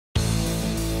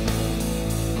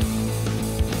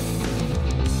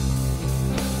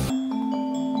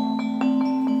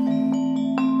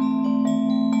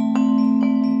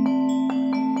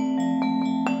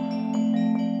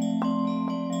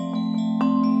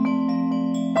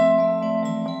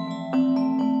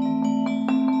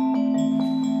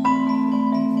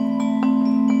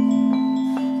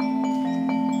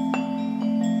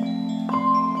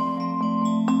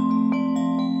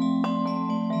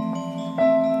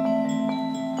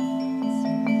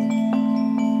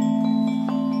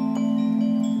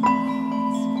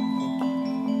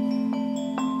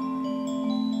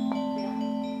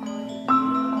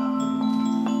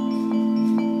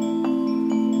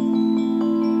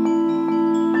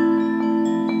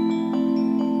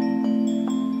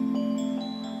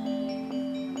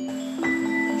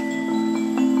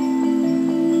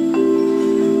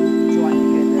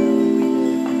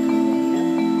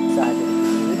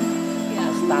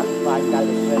how to find out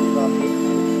the thread from it.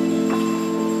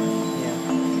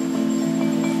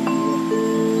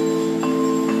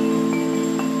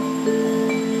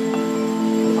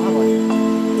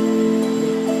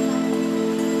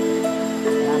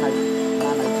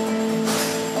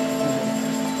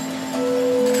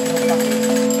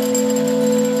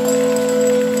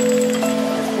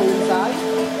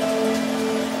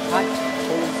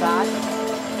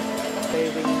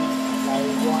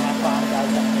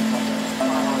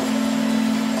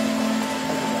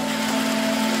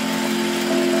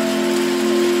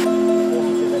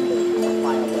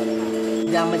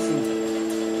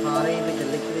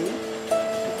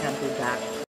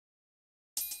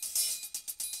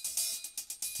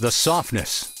 The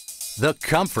softness, the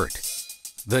comfort,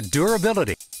 the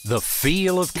durability, the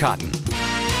feel of cotton.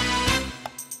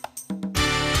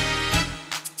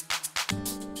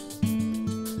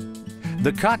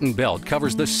 The cotton belt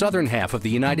covers the southern half of the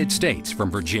United States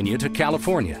from Virginia to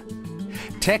California.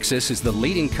 Texas is the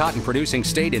leading cotton-producing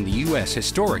state in the U.S.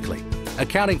 historically,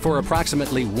 accounting for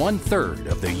approximately 1/3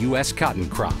 of the U.S. cotton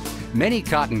crop. Many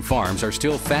cotton farms are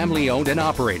still family-owned and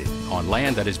operated on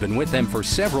land that has been with them for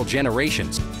several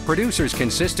generations. Producers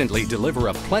consistently deliver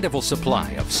a plentiful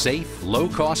supply of safe,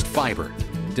 low-cost fiber,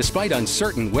 despite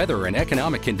uncertain weather and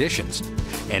economic conditions.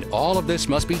 And all of this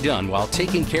must be done while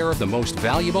taking care of the most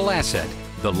valuable asset,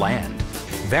 the land.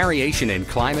 Variation in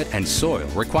climate and soil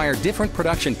require different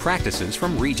production practices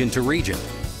from region to region.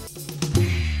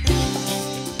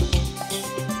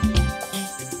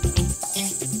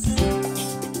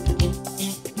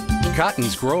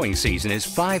 Cotton's growing season is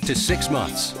 5 to 6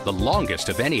 months, the longest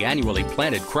of any annually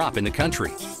planted crop in the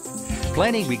country.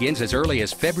 Planting begins as early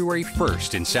as February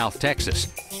 1st in South Texas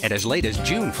and as late as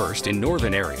June 1st in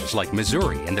northern areas like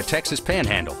Missouri and the Texas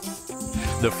Panhandle.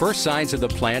 The first signs of the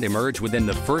plant emerge within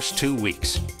the first 2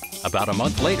 weeks. About a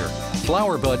month later,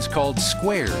 flower buds called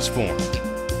squares form.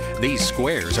 These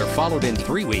squares are followed in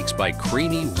 3 weeks by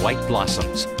creamy white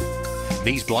blossoms.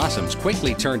 These blossoms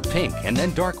quickly turn pink and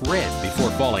then dark red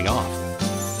before falling off.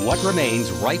 What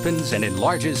remains ripens and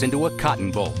enlarges into a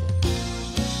cotton boll.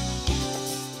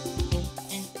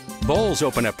 Bolls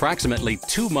open approximately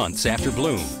 2 months after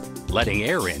bloom, letting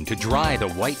air in to dry the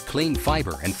white, clean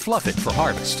fiber and fluff it for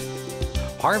harvest.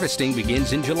 Harvesting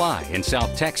begins in July in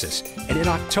South Texas and in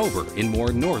October in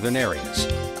more northern areas.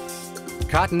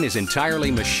 Cotton is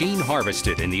entirely machine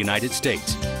harvested in the United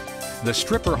States. The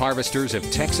stripper harvesters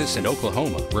of Texas and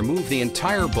Oklahoma remove the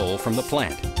entire boll from the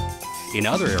plant. In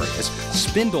other areas,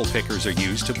 spindle pickers are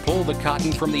used to pull the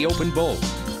cotton from the open boll.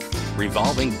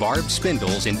 Revolving barbed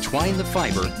spindles entwine the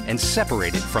fiber and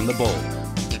separate it from the boll.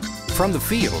 From the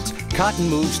fields, cotton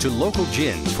moves to local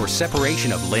gins for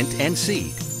separation of lint and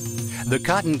seed. The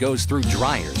cotton goes through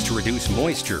dryers to reduce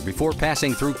moisture before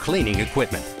passing through cleaning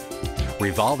equipment.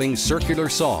 Revolving circular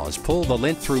saws pull the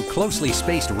lint through closely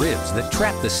spaced ribs that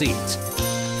trap the seeds.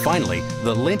 Finally,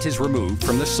 the lint is removed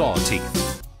from the saw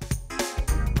teeth.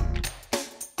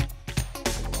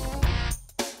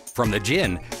 From the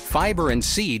gin, fiber and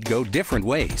seed go different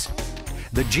ways.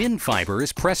 The gin fiber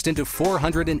is pressed into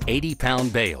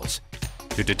 480-pound bales.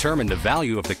 To determine the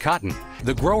value of the cotton,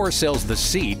 the grower sells the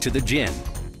seed to the gin,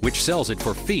 which sells it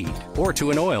for feed or to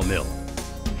an oil mill.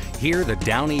 Here, the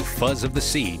downy fuzz of the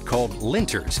seed, called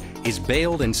linters, is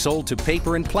baled and sold to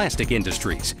paper and plastic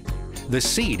industries. The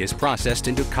seed is processed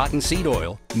into cottonseed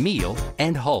oil, meal,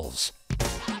 and hulls.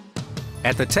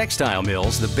 At the textile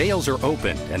mills, the bales are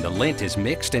opened and the lint is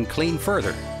mixed and cleaned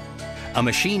further. A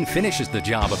machine finishes the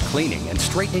job of cleaning and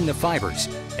straightening the fibers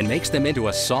and makes them into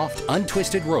a soft,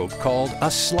 untwisted rope called a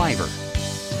sliver.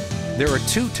 There are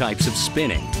 2 types of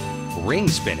spinning. Ring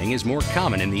spinning is more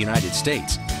common in the United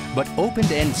States, but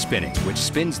open-end spinning, which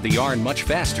spins the yarn much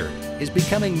faster, is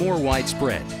becoming more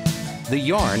widespread. The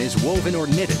yarn is woven or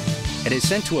knitted and is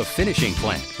sent to a finishing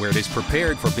plant where it is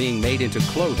prepared for being made into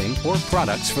clothing or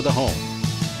products for the home.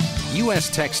 U.S.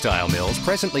 textile mills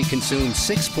presently consume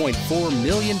 6.4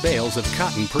 million bales of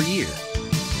cotton per year.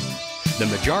 The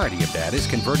majority of that is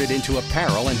converted into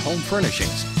apparel and home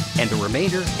furnishings, and the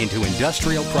remainder into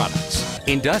industrial products.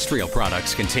 Industrial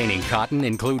products containing cotton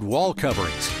include wall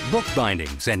coverings, book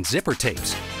bindings, and zipper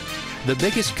tapes. The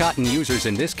biggest cotton users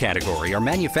in this category are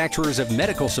manufacturers of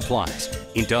medical supplies,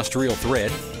 industrial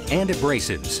thread, and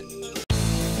abrasives.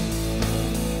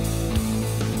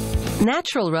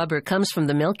 Natural rubber comes from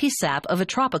the milky sap of a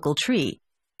tropical tree.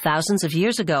 Thousands of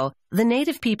years ago, the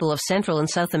native people of Central and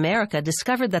South America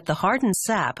discovered that the hardened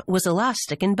sap was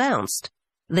elastic and bounced.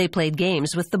 They played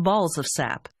games with the balls of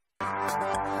sap.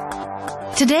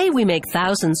 Today, we make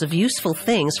thousands of useful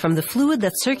things from the fluid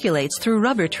that circulates through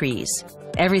rubber trees.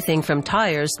 Everything from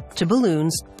tires to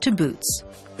balloons to boots.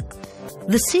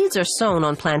 The seeds are sown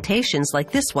on plantations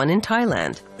like this one in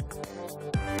Thailand.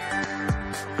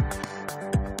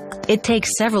 It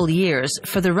takes several years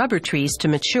for the rubber trees to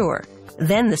mature.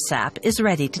 Then the sap is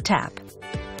ready to tap.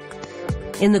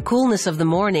 In the coolness of the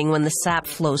morning, when the sap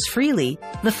flows freely,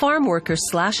 the farm worker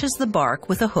slashes the bark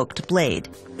with a hooked blade.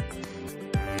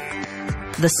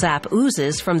 The sap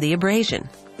oozes from the abrasion.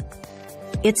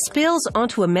 It spills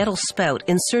onto a metal spout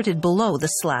inserted below the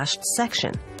slashed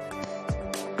section.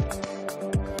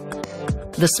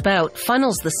 The spout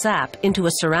funnels the sap into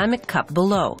a ceramic cup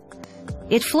below.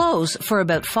 It flows for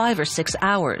about 5 or 6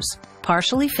 hours,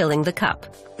 partially filling the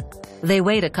cup. They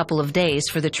wait a couple of days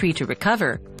for the tree to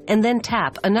recover and then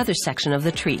tap another section of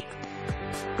the tree.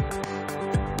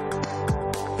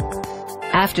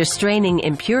 After straining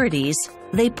impurities,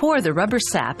 they pour the rubber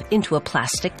sap into a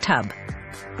plastic tub.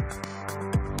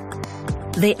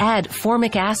 They add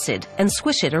formic acid and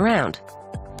swish it around.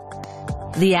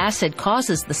 The acid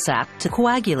causes the sap to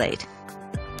coagulate.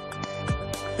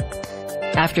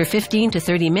 After 15 to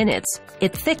 30 minutes,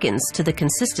 it thickens to the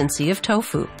consistency of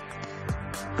tofu.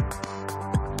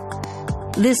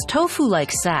 This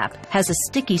tofu-like sap has a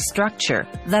sticky structure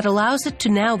that allows it to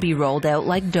now be rolled out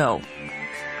like dough.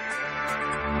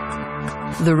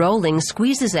 The rolling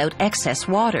squeezes out excess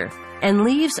water and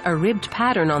leaves a ribbed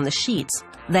pattern on the sheets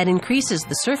that increases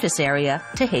the surface area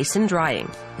to hasten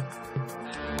drying.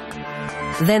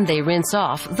 Then they rinse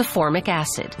off the formic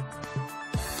acid.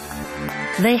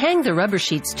 They hang the rubber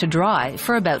sheets to dry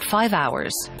for about 5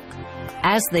 hours.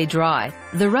 As they dry,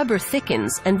 the rubber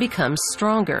thickens and becomes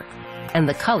stronger, and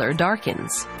the color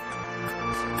darkens.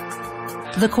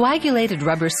 The coagulated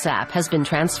rubber sap has been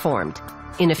transformed.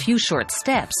 In a few short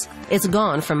steps, it's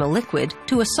gone from a liquid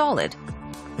to a solid.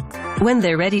 When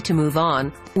they're ready to move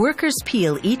on, workers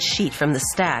peel each sheet from the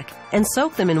stack and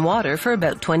soak them in water for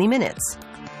about 20 minutes.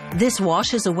 This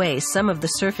washes away some of the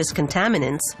surface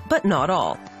contaminants, but not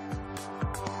all.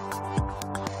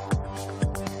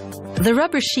 The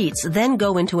rubber sheets then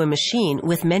go into a machine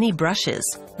with many brushes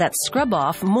that scrub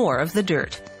off more of the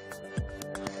dirt.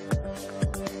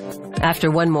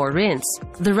 After one more rinse,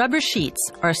 the rubber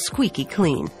sheets are squeaky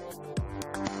clean.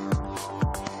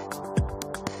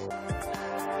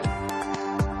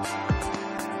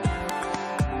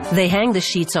 They hang the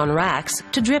sheets on racks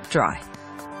to drip dry.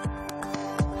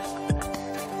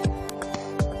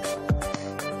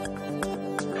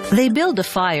 They build a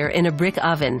fire in a brick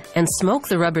oven and smoke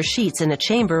the rubber sheets in a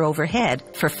chamber overhead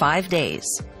for 5 days.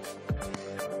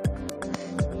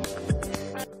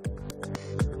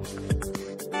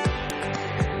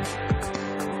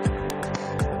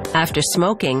 After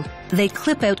smoking, they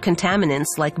clip out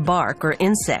contaminants like bark or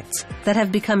insects that have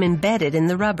become embedded in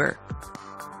the rubber.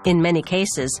 In many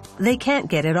cases, they can't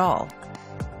get it all.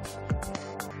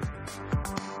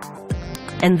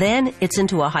 And then it's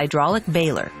into a hydraulic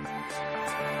baler.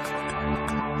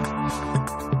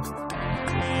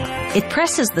 It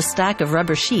presses the stack of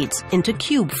rubber sheets into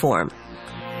cube form.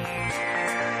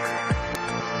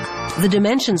 The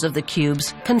dimensions of the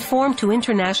cubes conform to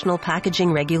international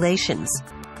packaging regulations.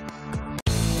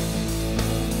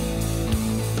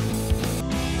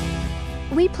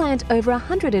 We plant over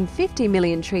 150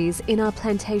 million trees in our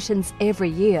plantations every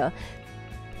year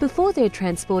before they're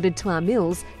transported to our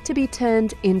mills to be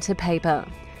turned into paper.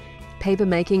 Paper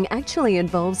making actually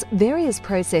involves various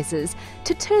processes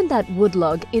to turn that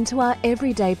woodlog into our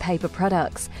everyday paper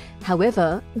products.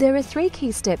 However, there are 3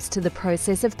 key steps to the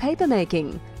process of paper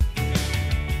making.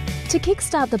 To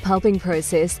kickstart the pulping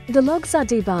process, the logs are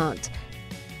debarked.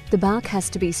 The bark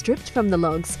has to be stripped from the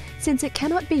logs since it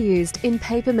cannot be used in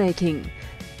paper making.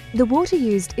 The water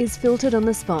used is filtered on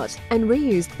the spot and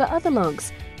reused for other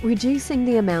logs, reducing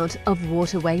the amount of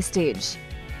water wastage.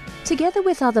 Together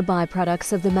with other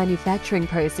byproducts of the manufacturing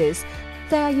process,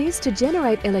 they are used to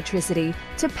generate electricity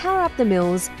to power up the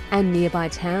mills and nearby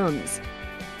towns.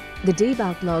 The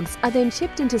debarked logs are then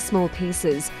chipped into small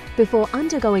pieces before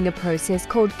undergoing a process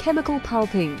called chemical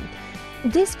pulping.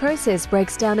 This process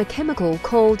breaks down a chemical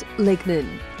called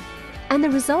lignin. And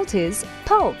the result is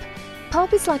pulp.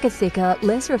 Pulp is like a thicker,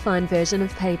 less refined version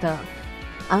of paper.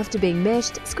 After being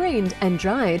meshed, screened and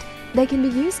dried, they can be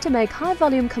used to make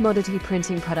high-volume commodity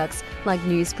printing products like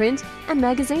newsprint and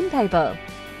magazine paper.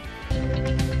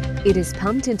 It is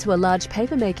pumped into a large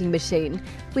paper-making machine,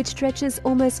 which stretches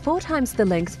almost 4 times the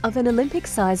length of an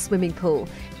Olympic-sized swimming pool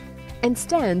and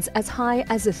stands as high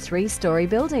as a 3-story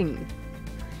building.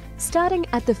 Starting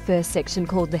at the first section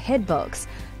called the head box,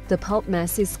 the pulp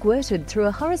mass is squirted through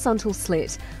a horizontal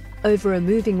slit over a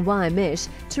moving wire mesh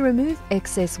to remove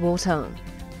excess water.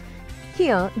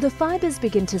 Here, the fibres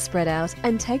begin to spread out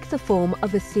and take the form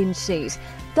of a thin sheet,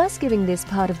 thus giving this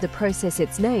part of the process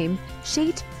its name,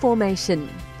 sheet formation.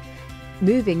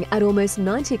 Moving at almost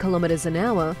 90 kilometres an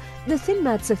hour, the thin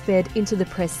mats are fed into the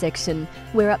press section,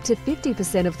 where up to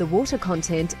 50% of the water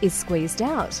content is squeezed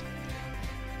out.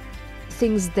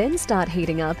 Things then start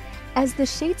heating up as the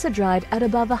sheets are dried at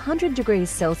above 100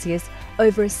 degrees Celsius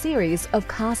over a series of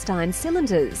cast iron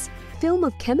cylinders. Film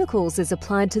of chemicals is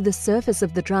applied to the surface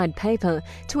of the dried paper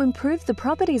to improve the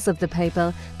properties of the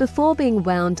paper before being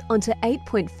wound onto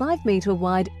 8.5 metre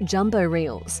wide jumbo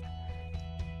reels.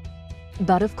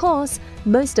 But of course,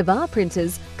 most of our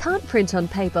printers can't print on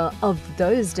paper of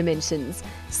those dimensions,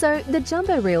 so the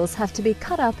jumbo reels have to be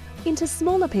cut up into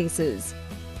smaller pieces.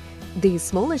 These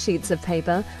smaller sheets of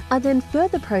paper are then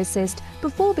further processed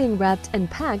before being wrapped and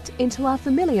packed into our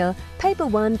familiar Paper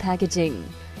One packaging.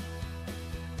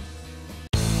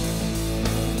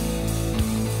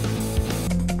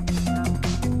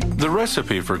 The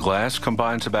recipe for glass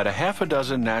combines about a half a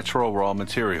dozen natural raw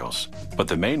materials, but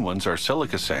the main ones are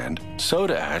silica sand,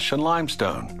 soda ash, and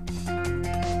limestone.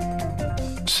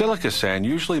 Silica sand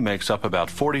usually makes up about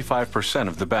 45%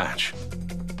 of the batch.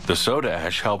 The soda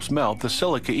ash helps melt the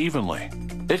silica evenly.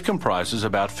 It comprises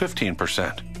about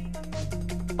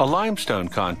 15%. A limestone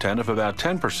content of about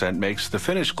 10% makes the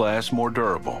finished glass more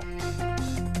durable.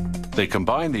 They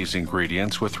combine these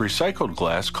ingredients with recycled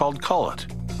glass called cullet.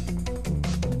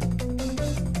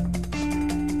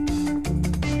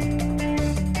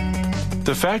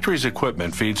 The factory's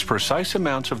equipment feeds precise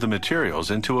amounts of the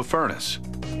materials into a furnace.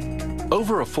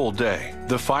 Over a full day,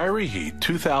 the fiery heat,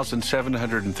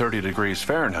 2,730 degrees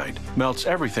Fahrenheit, melts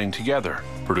everything together,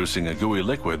 producing a gooey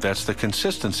liquid that's the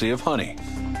consistency of honey.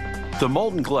 The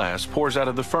molten glass pours out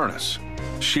of the furnace.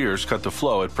 Shears cut the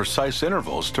flow at precise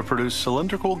intervals to produce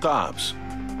cylindrical gobs.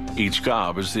 Each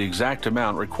gob is the exact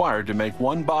amount required to make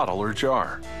one bottle or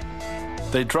jar.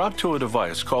 They drop to a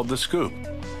device called the scoop.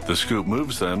 The scoop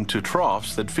moves them to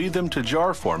troughs that feed them to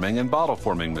jar forming and bottle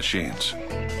forming machines.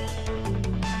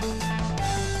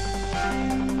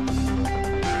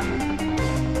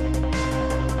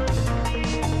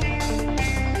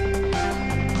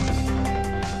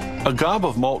 A gob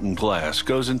of molten glass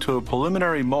goes into a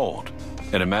preliminary mold.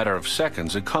 In a matter of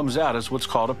seconds, it comes out as what's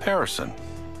called a parison,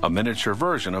 a miniature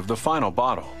version of the final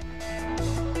bottle.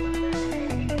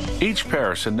 Each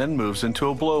parison then moves into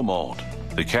a blow mold,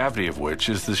 the cavity of which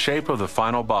is the shape of the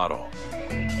final bottle.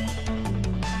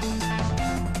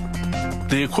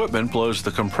 The equipment blows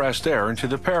the compressed air into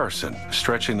the parison,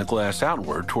 stretching the glass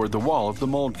outward toward the wall of the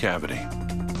mold cavity.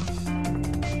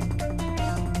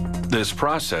 This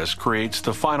process creates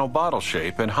the final bottle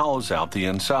shape and hollows out the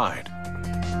inside.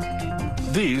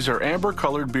 These are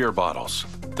amber-colored beer bottles.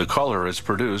 The color is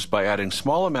produced by adding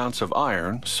small amounts of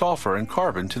iron, sulfur, and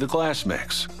carbon to the glass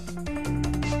mix.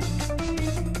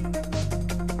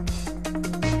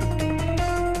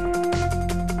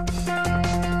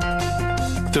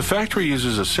 The factory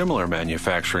uses a similar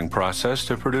manufacturing process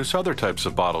to produce other types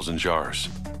of bottles and jars.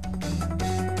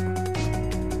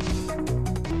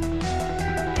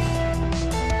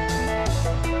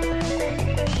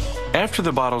 After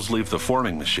the bottles leave the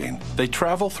forming machine, they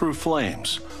travel through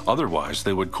flames. Otherwise,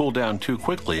 they would cool down too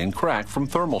quickly and crack from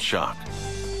thermal shock.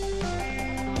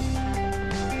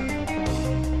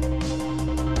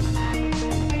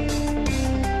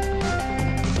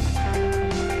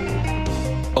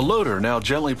 A loader now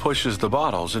gently pushes the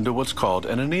bottles into what's called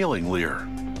an annealing leer.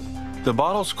 The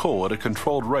bottles cool at a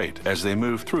controlled rate as they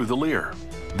move through the leer.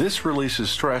 This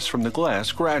releases stress from the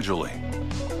glass gradually.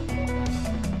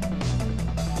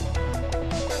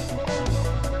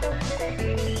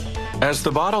 As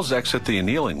the bottles exit the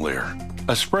annealing leer,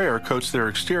 a sprayer coats their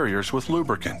exteriors with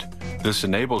lubricant. This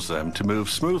enables them to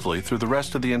move smoothly through the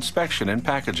rest of the inspection and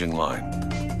packaging line.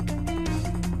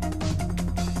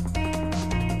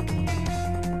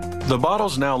 The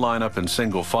bottles now line up in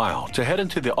single file to head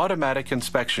into the automatic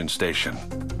inspection station.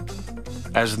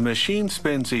 As the machine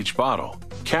spins each bottle,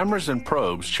 cameras and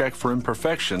probes check for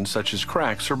imperfections such as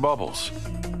cracks or bubbles.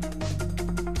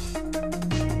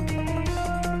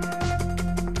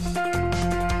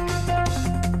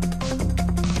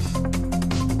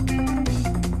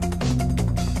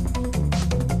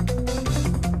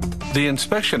 The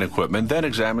inspection equipment then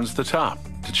examines the top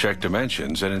to check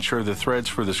dimensions and ensure the threads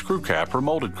for the screw cap are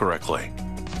molded correctly.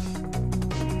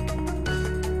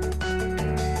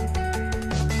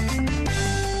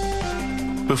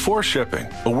 Before shipping,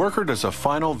 a worker does a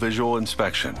final visual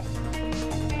inspection.